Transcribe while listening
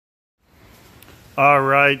All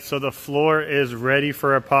right, so the floor is ready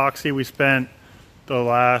for epoxy. We spent the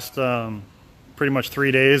last pretty much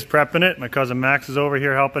 3 days prepping it. My cousin Max is over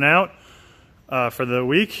here helping out for the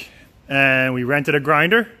week, and we rented a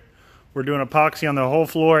grinder. We're doing epoxy on the whole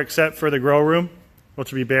floor except for the grow room,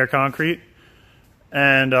 which will be bare concrete.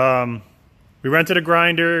 And we rented a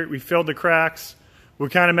grinder. We filled the cracks. We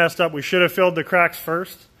kind of messed up. We should have filled the cracks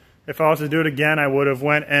first. If I was to do it again, I would have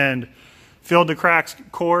went and filled the cracks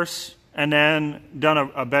coarse and then done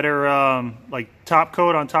a better like top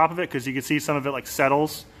coat on top of it, because you can see some of it like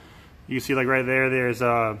settles. You can see like right there, there's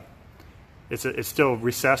it's still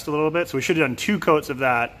recessed a little bit. So we should have done 2 coats of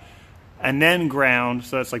that and then ground,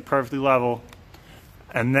 so it's like perfectly level,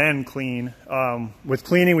 and then clean. With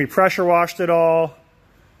cleaning, we pressure washed it all.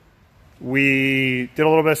 We did a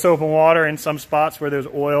little bit of soap and water in some spots where there's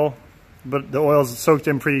oil, but the oil's soaked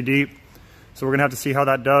in pretty deep. So we're gonna have to see how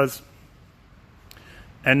that does.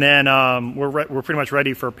 And then we're pretty much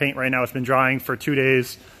ready for paint right now. It's been drying for 2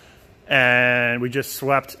 days, and we just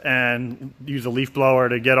swept and used a leaf blower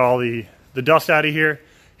to get all the dust out of here.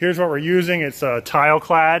 Here's what we're using. It's a tile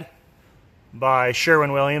clad by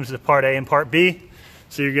Sherwin-Williams, the part A and part B.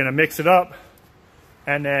 So you're gonna mix it up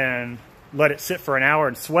and then let it sit for an hour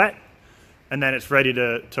and sweat, and then it's ready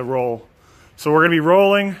to roll. So we're gonna be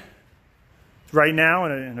rolling right now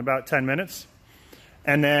in about 10 minutes.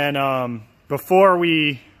 And then before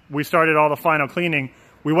we started all the final cleaning,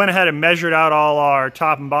 we went ahead and measured out all our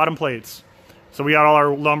top and bottom plates. So we got all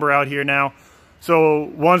our lumber out here now.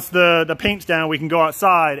 So once the paint's down, we can go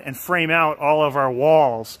outside and frame out all of our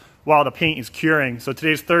walls while the paint is curing. So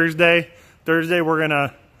today's Thursday. Thursday we're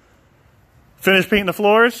gonna finish painting the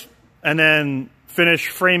floors and then finish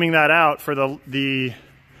framing that out for the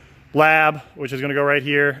lab, which is gonna go right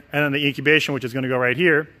here, and then the incubation, which is gonna go right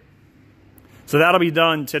here. So that'll be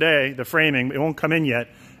done today, the framing. It won't come in yet.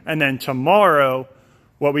 And then tomorrow,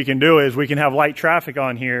 what we can do is we can have light traffic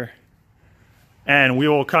on here, and we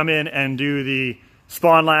will come in and do the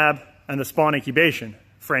spawn lab and the spawn incubation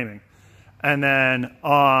framing. And then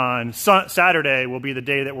on Saturday will be the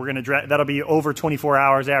day that we're gonna drag. That'll be over 24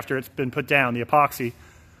 hours after it's been put down, the epoxy.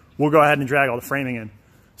 We'll go ahead and drag all the framing in.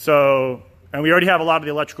 So, and we already have a lot of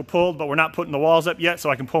the electrical pulled, but we're not putting the walls up yet, so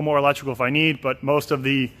I can pull more electrical if I need, but most of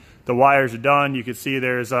the wires are done. You can see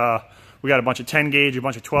there's we got a bunch of 10 gauge, a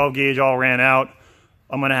bunch of 12 gauge all ran out.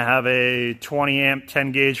 I'm gonna have a 20 amp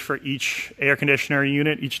 10 gauge for each air conditioner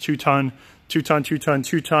unit, each 2 ton, 2 ton, 2 ton,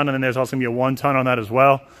 2 ton, and then there's also gonna be a 1 ton on that as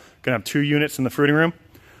well. Gonna have 2 units in the fruiting room.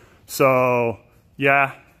 So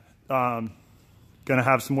yeah, gonna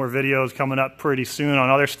have some more videos coming up pretty soon on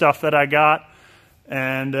other stuff that I got.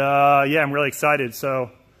 And yeah, I'm really excited.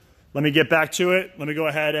 So let me get back to it. Let me go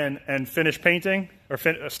ahead and finish painting, or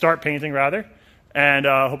start painting rather. And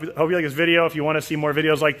hope you like this video. If you want to see more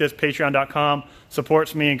videos like this, patreon.com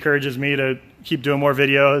supports me, encourages me to keep doing more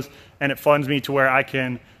videos, and it funds me to where I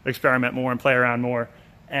can experiment more and play around more.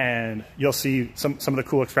 And you'll see some of the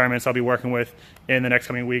cool experiments I'll be working with in the next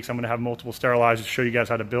coming weeks. I'm going to have multiple sterilizers to show you guys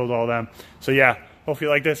how to build all of them. So yeah, hope you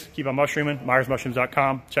like this. Keep on mushrooming.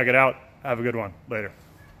 MyersMushrooms.com. Check it out. Have a good one. Later.